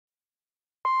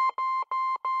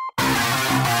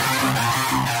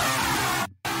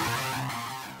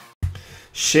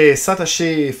chez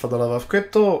Satoshi for the love of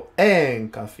crypto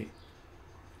and coffee.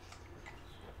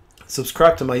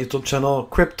 Subscribe to my YouTube channel,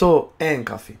 Crypto and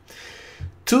Coffee.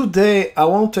 Today, I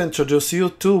want to introduce you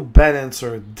to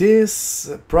Balancer.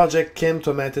 This project came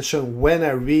to my attention when I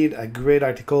read a great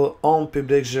article on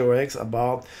Public GeoX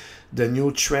about the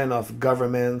new trend of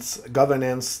governance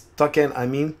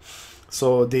token.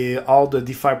 So all the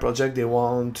DeFi project, they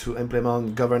want to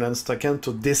implement governance token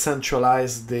to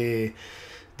decentralize the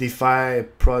DeFi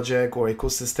project or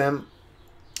ecosystem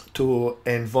to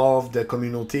involve the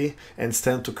community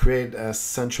instead to create a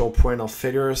central point of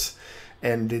figures,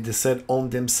 and they decide on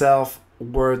themselves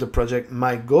where the project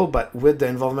might go. But with the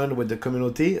involvement with the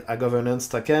community, a governance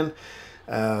token,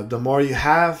 the more you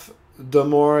have, the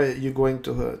more you're going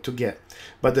to get.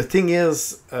 But the thing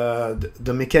is,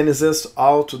 the mechanisms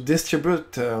how to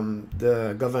distribute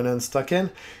the governance token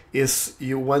is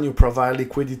when you provide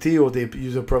liquidity, or they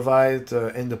either provide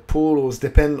in the pool, or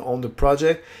depend on the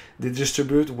project, they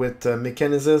distribute with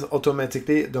mechanisms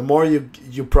automatically. The more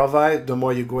you provide, the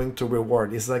more you're going to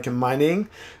reward. It's like a mining,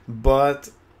 but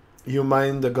you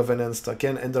mine the governance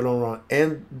token in the long run.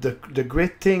 And the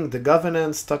great thing, the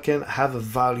governance token have a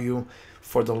value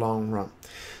for the long run.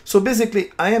 So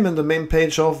basically, I am in the main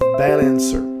page of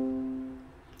Balancer.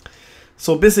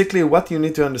 So basically, what you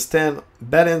need to understand,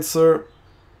 Balancer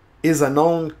is a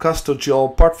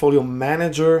non-custodial portfolio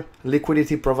manager,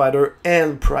 liquidity provider,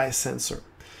 and price sensor.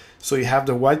 So you have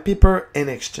the white paper and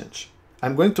exchange.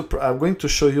 I'm going to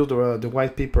show you the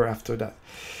white paper after that.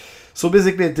 So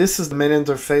basically, this is the main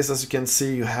interface. As you can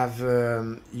see, you have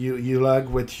you log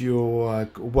with your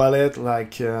wallet,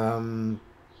 like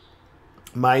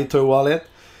MyEther wallet,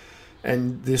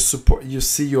 and this support. You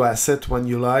see your asset when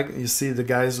you log. You see the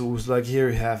guys who's log here.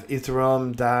 You have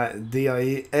Ethereum,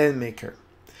 DAI, and Maker.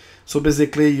 So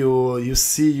basically, you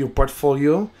see your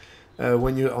portfolio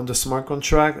when you're on the smart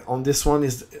contract. On this one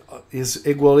is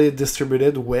equally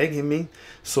distributed WEG.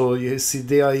 So you see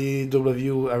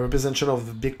DAIW, a representation of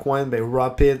Bitcoin by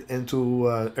Rapid, into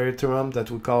Ethereum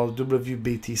that we call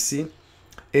WBTC,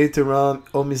 Ethereum,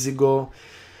 Omizigo,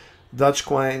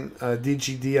 Dogecoin,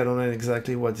 DGD, I don't know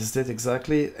exactly what is that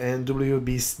exactly, and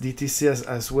WBDTC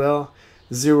as well,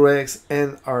 0x,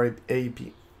 and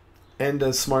RAP. And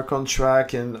the smart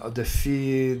contract, and the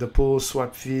fee, the pool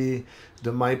swap fee,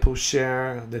 the MyPool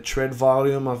share, the trade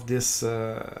volume of this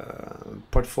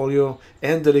portfolio,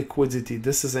 and the liquidity.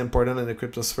 This is important in the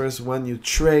cryptosphere. When you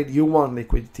trade, you want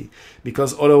liquidity,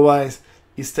 because otherwise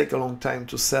it takes a long time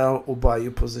to sell or buy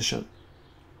your position.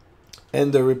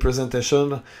 And the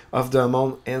representation of the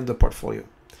amount and the portfolio.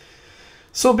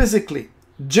 So basically,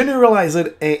 generalized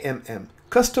AMM,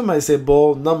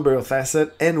 customizable number of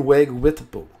assets, and WEG with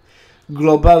pool.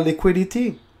 Global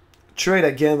liquidity, trade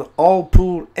again all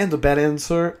pool and the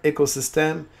Balancer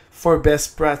ecosystem for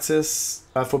best price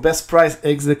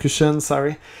execution,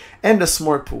 and the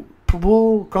smart pool.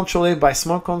 Pool controlled by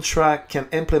smart contract can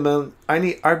implement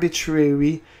any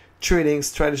arbitrary trading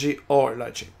strategy or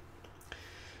logic.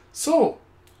 So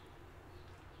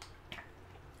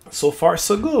far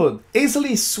so good.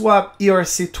 Easily swap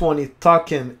ERC20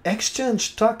 token,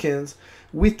 exchange tokens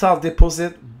without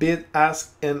deposit, bid,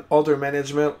 ask, and other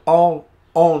management, all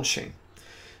on-chain.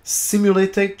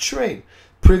 Simulated trade.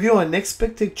 Preview an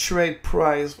expected trade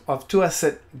price of two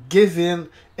assets given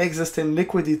existing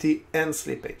liquidity and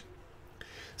slippage.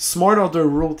 Smart order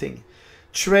routing.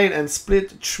 Trade and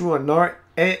split through an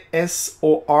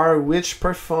ASOR which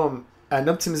perform an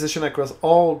optimization across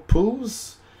all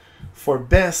pools for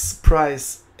best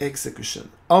price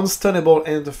execution. Unstunnable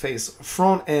interface.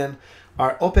 Front end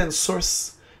are open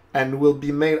source and will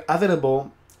be made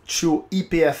available through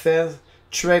EPFS.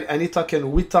 Trade any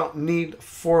token without need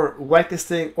for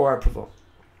whitelisting or approval.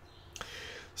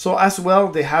 So as well,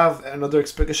 they have another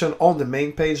explanation on the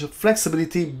main page.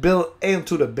 Flexibility built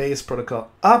into the base protocol.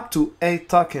 Up to 8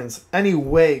 tokens, any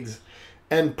WEGs,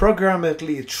 and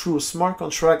programmatically through smart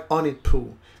contract on it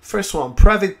pool. First one,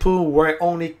 private pool where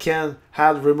only can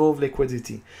add remove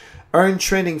liquidity. Earn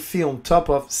trading fee on top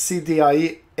of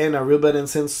CDIE and a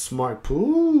rebalancing smart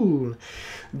pool.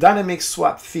 Dynamic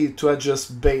swap fee to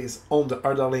adjust based on the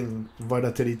underlying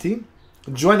volatility.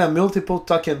 Join a multiple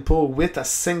token pool with a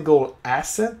single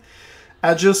asset.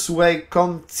 Adjust WEG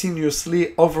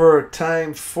continuously over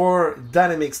time for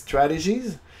dynamic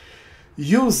strategies.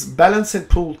 Use balancing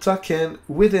pool token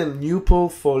within new pool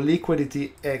for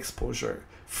liquidity exposure.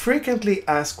 Frequently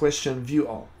asked question, view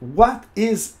all. What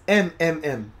is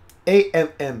MMM?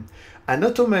 AMM, an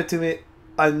automated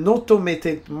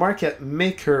market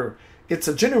maker. It's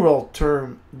a general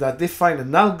term that defines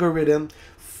an algorithm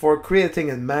for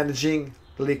creating and managing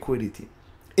liquidity.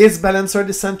 Is Balancer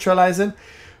decentralized?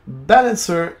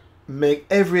 Balancer make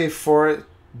every effort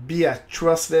be as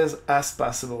trustless as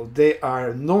possible. There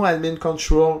are no admin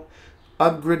control,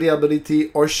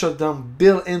 upgradability, or shutdown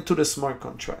built into the smart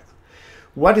contract.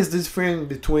 What is the difference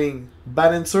between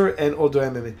Balancer and other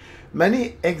MMA?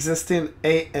 Many existing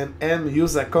AMM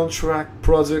use a contract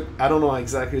product. I don't know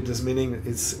exactly this meaning.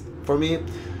 It's, for me,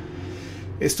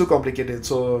 it's too complicated.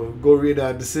 So go read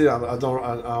ABC. I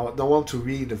don't want to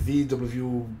read the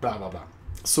VW blah blah blah.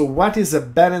 So what is a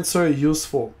Balancer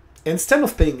useful? Instead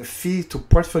of paying a fee to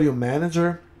portfolio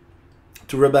manager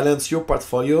to rebalance your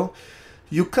portfolio,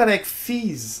 you collect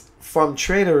fees from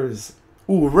traders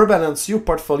who rebalance your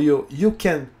portfolio. You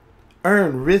can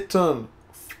earn return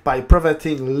by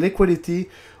providing liquidity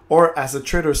or as a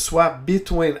trader swap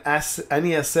between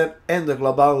any asset and the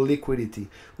global liquidity.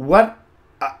 What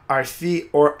are fee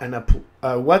or an pool?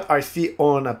 What are fee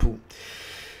on a pool?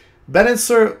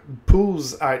 Balancer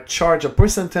pools are charged a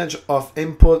percentage of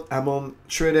input amount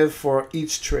traded for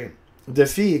each trade. The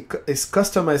fee is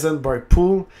customized by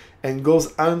pool and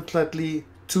goes ultimately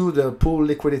to the pool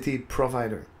liquidity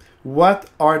provider. What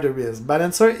are the risks?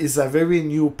 Balancer is a very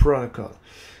new protocol.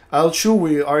 Although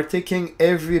we are taking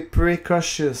every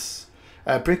precaution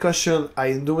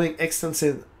in doing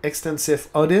extensive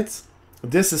audits,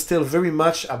 this is still very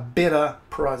much a beta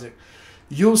project.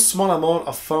 Use small amount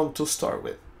of fund to start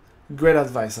with. Great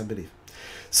advice, I believe.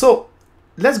 So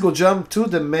let's go jump to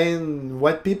the main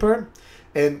white paper,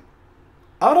 and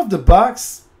out of the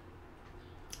box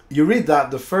you read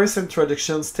that the first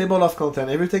introduction, table of content,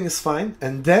 everything is fine,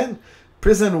 and then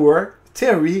present work,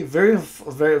 theory, very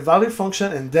value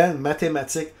function, and then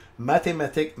mathematics.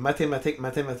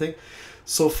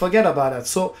 So forget about it.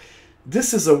 So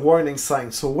this is a warning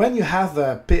sign. So when you have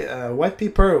a white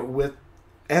paper with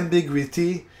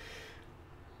ambiguity,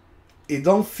 you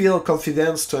don't feel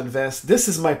confidence to invest. This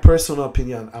is my personal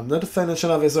opinion. I'm not a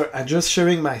financial advisor. I'm just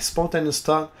sharing my spontaneous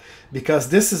thought because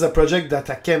this is a project that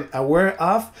I came aware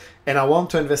of and I want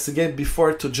to investigate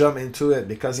before to jump into it,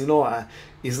 because you know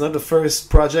it's not the first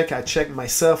project I check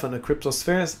myself in the crypto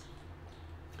spheres,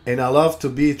 and I love to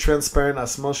be transparent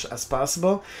as much as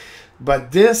possible.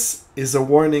 But this is a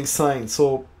warning sign.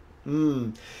 So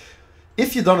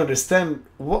if you don't understand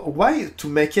why to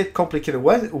make it complicated,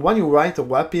 when you write a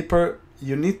white paper,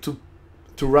 you need to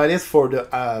write it for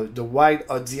the wide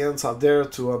audience out there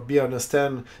to be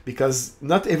understand, because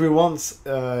not everyone's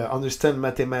understand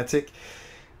mathematics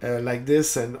like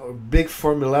this and big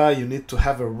formula. You need to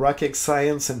have a rocket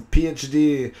science and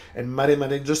PhD in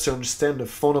mathematics just to understand the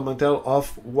fundamental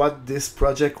of what this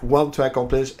project want to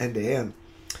accomplish in the end.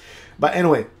 But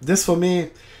anyway, this for me,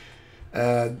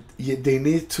 they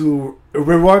need to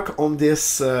rework on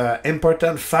this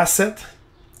important facet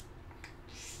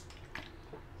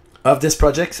of this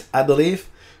project, I believe.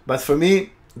 But for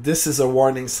me, this is a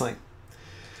warning sign.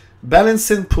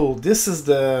 Balancing pool. This is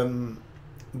the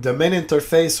main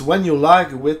interface. When you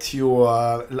log with your,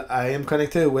 I am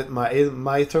connected with my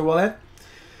Ether wallet,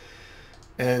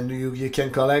 and you can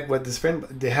collect what this friend.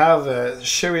 They have a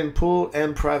sharing pool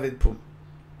and private pool.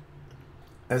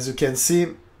 As you can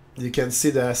see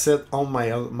the asset on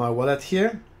my wallet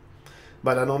here,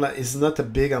 but I don't know, it's not a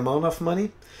big amount of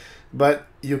money, but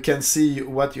you can see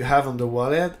what you have on the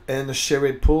wallet and a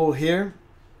shared pool here.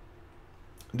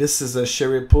 This is a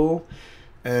shared pool,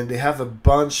 and they have a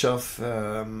bunch of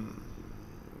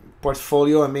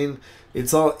portfolio. I mean,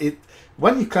 it's all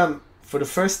when you come for the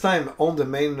first time on the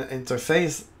main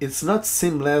interface, it's not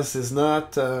seamless, it's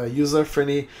not user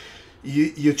friendly.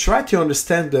 You try to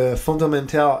understand the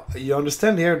fundamental. You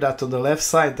understand here that on the left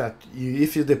side that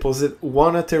if you deposit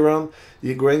 1 Ethereum,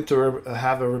 you're going to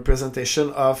have a representation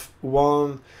of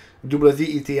 1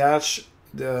 WETH,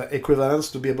 the equivalence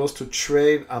to be able to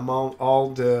trade among all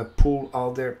the pool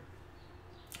out there.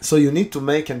 So you need to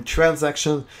make a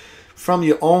transaction from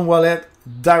your own wallet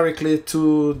directly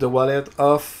to the wallet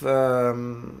of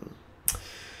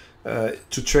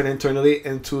to trade internally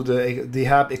into the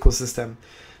app ecosystem.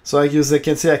 So as you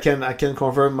can see, I can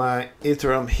convert my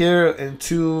Ethereum here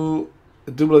into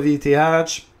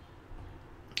WETH,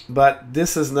 but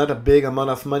this is not a big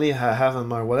amount of money I have in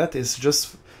my wallet. It's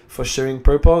just for sharing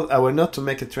purpose. I will not to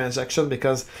make a transaction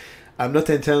because I'm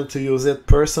not intending to use it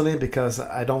personally, because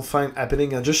I don't find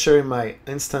happening. I'm just sharing my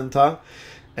instant thought,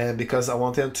 and because I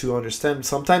wanted to understand.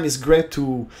 Sometimes it's great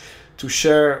to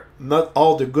share not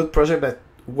all the good project, but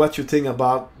what you think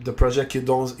about the project you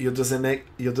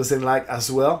doesn't like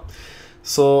as well.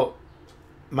 So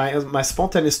my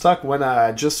spontaneous talk, when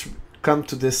I just come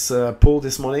to this pool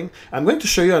this morning, I'm going to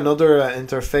show you another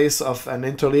interface of an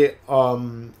interlay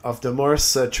of the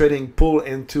Morse trading pool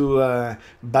into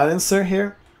Balancer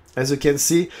here. As you can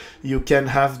see, you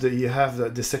have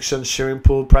the section sharing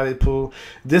pool, private pool.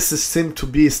 This is seem to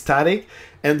be static,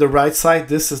 and the right side,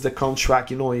 this is the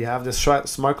contract. You have the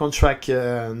smart contract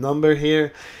number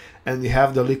here, and you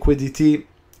have the liquidity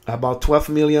about 12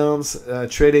 millions,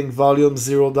 trading volume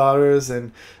 $0,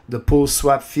 and the pool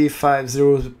swap fee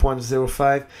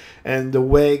 0.05, and the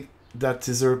WAG that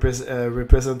is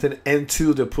represented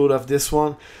into the pool of this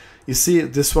one. You see,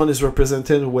 this one is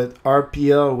represented with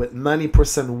RPL with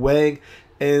 90% WAG,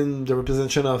 and the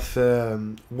representation of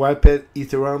WAPED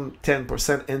Ethereum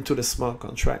 10% into the smart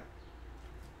contract.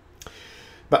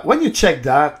 But when you check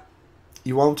that,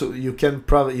 you can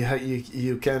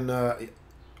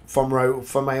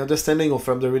from my understanding or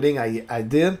from the reading I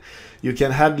did, you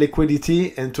can add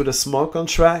liquidity into the smart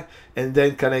contract and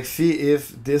then collect fee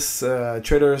if this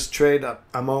traders trade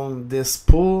among this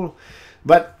pool.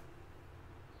 But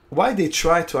why they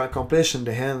try to accomplish in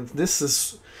the end, this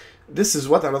is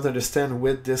what I don't understand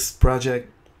with this project.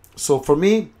 So for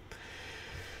me,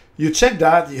 you check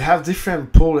that you have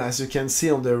different pool, as you can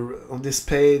see on this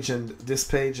page and this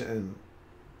page, and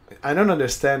I don't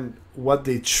understand what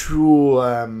they true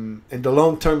in the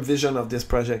long-term vision of this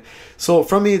project. So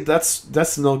for me,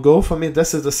 that's no go for me.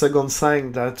 This is the second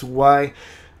sign that why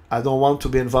I don't want to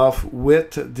be involved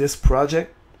with this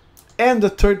project. And the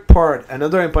third part,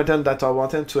 another important that I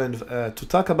wanted to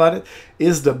talk about it,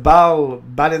 is the BAL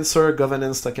balancer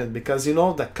governance token, because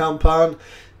the compound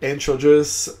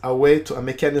introduce a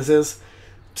mechanism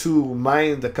to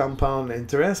mine the compound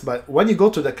interest. But when you go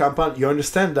to the compound, you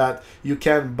understand that you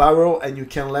can borrow and you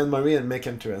can lend money and make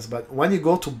interest. But when you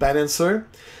go to balancer,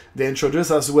 they introduce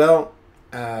as well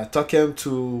token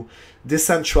to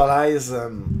decentralize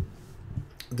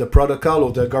the protocol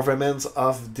or the governance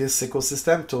of this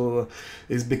ecosystem.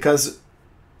 Is because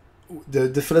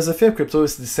the philosophy of crypto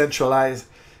is decentralize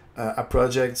a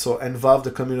project, so involve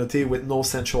the community with no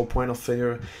central point of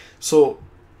failure. So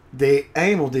the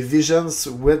aim or the visions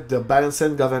with the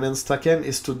balancing governance token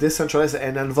is to decentralize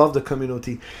and involve the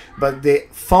community. But they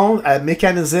found a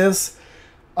mechanism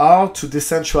how to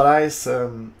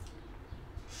decentralize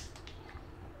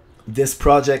this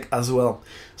project as well.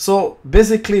 So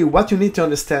basically what you need to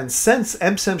understand, since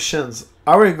inceptions,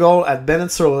 our goal at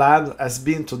Balancer Lab has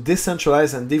been to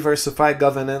decentralize and diversify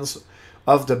governance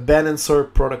of the Balancer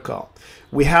protocol.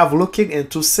 We have looking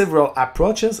into several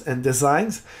approaches and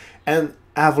designs, and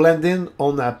have landed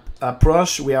on an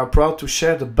approach. We are proud to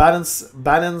share the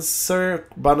Balancer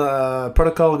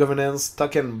protocol governance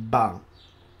token BAL.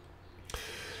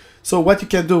 So what you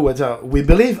can do with we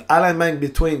believe alignment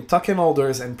between token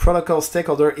holders and protocol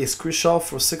stakeholder is crucial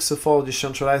for successful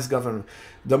decentralized governance.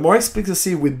 The more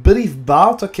explicitly, we believe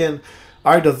BAL token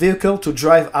are the vehicle to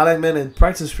drive alignment and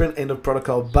participation in the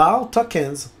protocol. BAL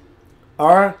tokens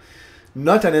are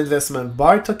not an investment.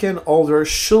 BAL token holders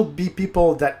should be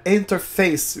people that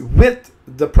interface with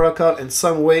the protocol in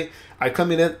some way, are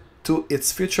committed to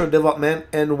its future development,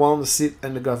 and want to sit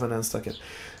in the governance token.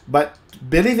 But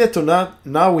believe it or not,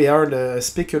 now we are in the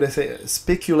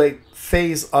speculate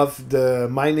phase of the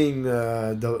mining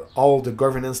all the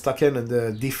governance token and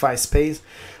the DeFi space,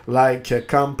 like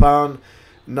Compound.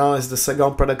 Now is the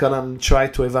second protocol I'm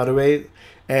trying to evaluate.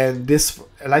 And this,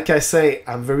 like I say,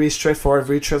 I'm very straightforward,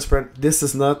 very transparent. This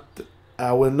is not,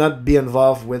 I will not be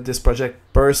involved with this project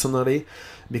personally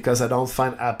because I don't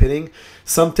find happening.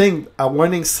 Something, a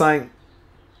warning sign,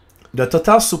 the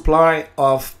total supply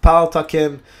of BAL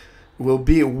token will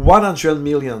be 100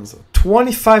 millions.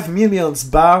 25 millions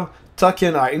BAL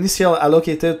token are initially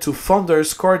allocated to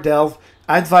founders, core dev,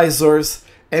 advisors,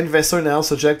 investors, and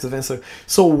also subject investors.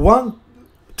 So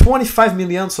 25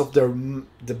 millions of the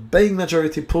big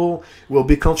majority pool will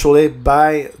be controlled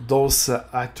by those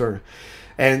actors.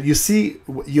 And you see,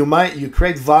 you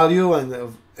create value,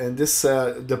 and this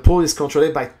the pool is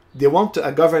controlled by, they want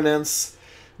a governance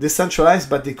decentralized,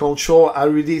 but they control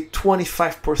already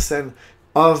 25%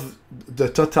 of the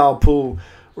total pool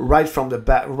right from the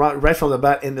bat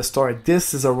in the story.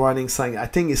 This is a warning sign. I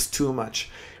think it's too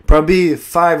much. Probably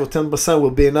 5 or 10%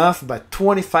 will be enough, but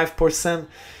 25%,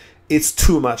 it's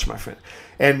too much, my friend.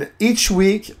 And each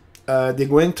week they're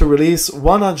going to release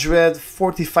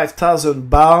 145,000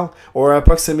 BAL, or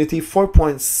approximately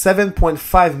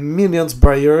 7.5 million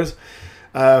barriers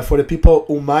for the people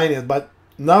who mine it. But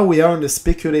now we are in the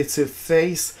speculative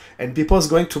phase, and people is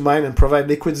going to mine and provide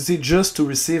liquidity just to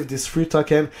receive this free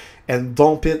token and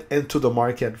dump it into the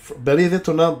market. Believe it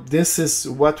or not, this is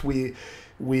what we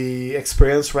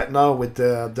experience right now with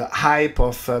the hype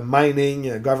of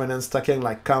mining governance token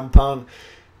like Compound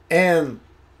and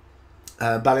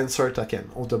Balancer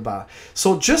token, or the BAL.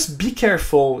 So just be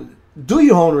careful, do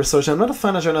your own research. I'm not a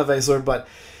financial advisor, but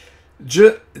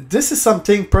This is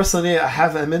something personally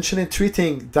I mentioned 3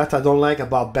 things that I don't like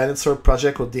about Balancer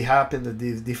project or the app in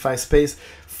the DeFi space.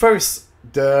 First,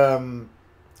 the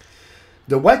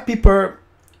white paper,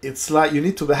 it's like you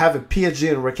need to have a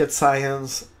PhD in rocket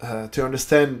science to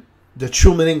understand the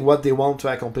true meaning, what they want to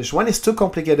accomplish. When it's too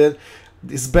complicated,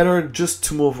 it's better just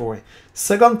to move away.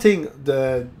 Second thing,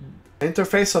 the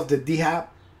interface of the D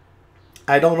app,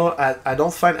 I don't know, I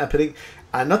don't find appealing.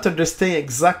 I not understand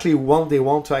exactly what they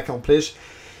want to accomplish.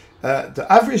 The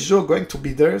average Joe going to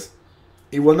be there,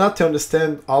 he will not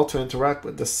understand how to interact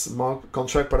with the smart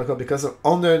contract protocol, because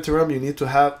on the Ethereum you need to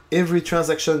have every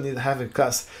transaction need to have a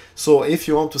cost. So if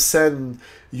you want to send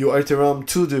your Ethereum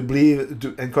to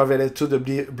the and convert it to the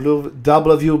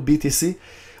WBTC,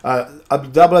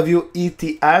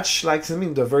 WETH, like I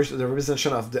mean the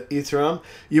representation of the Ethereum,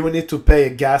 you will need to pay a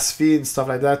gas fee and stuff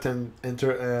like that, and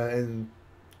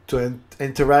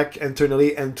interact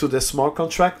internally into the smart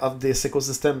contract of this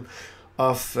ecosystem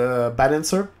of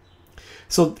Balancer.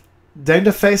 So the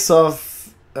interface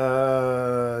of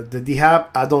the DHAB,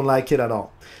 I don't like it at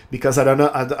all, because I don't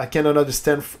know, I cannot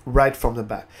understand right from the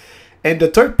bat. And the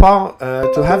third part,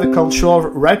 to have a control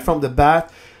right from the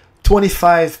bat,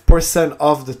 25%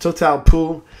 of the total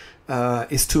pool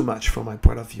is too much from my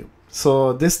point of view.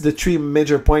 So this is the 3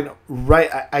 major points. Right,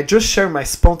 I just share my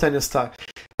spontaneous talk,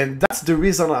 and that's the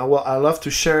reason I love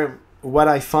to share what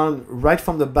I found right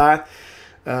from the bat.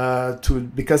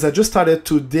 Because I just started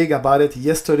to dig about it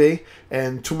yesterday,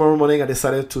 and tomorrow morning I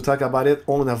decided to talk about it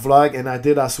on a vlog, and I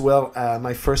did as well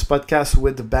my first podcast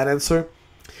with the Balancer.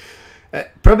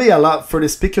 Probably a lot for the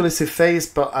speculative phase,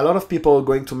 but a lot of people are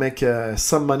going to make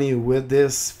some money with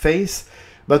this phase.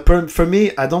 But for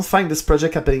me, I don't find this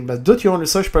project happening. But do your own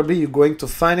research. Probably you're going to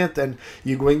find it, and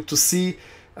you're going to see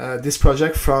this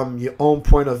project from your own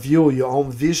point of view, your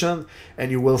own vision, and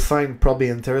you will find probably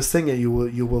interesting, and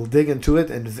you will dig into it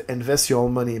and invest your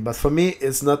own money. But for me,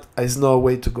 it's no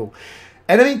way to go.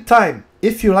 At any time,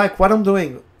 if you like what I'm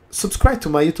doing, subscribe to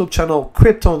my YouTube channel,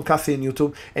 Crypto and Coffee in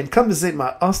YouTube, and come visit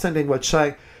my outstanding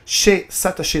website,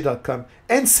 shaysatoshi.com.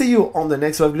 And see you on the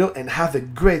next video, and have a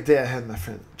great day ahead, my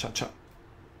friend. Ciao, ciao.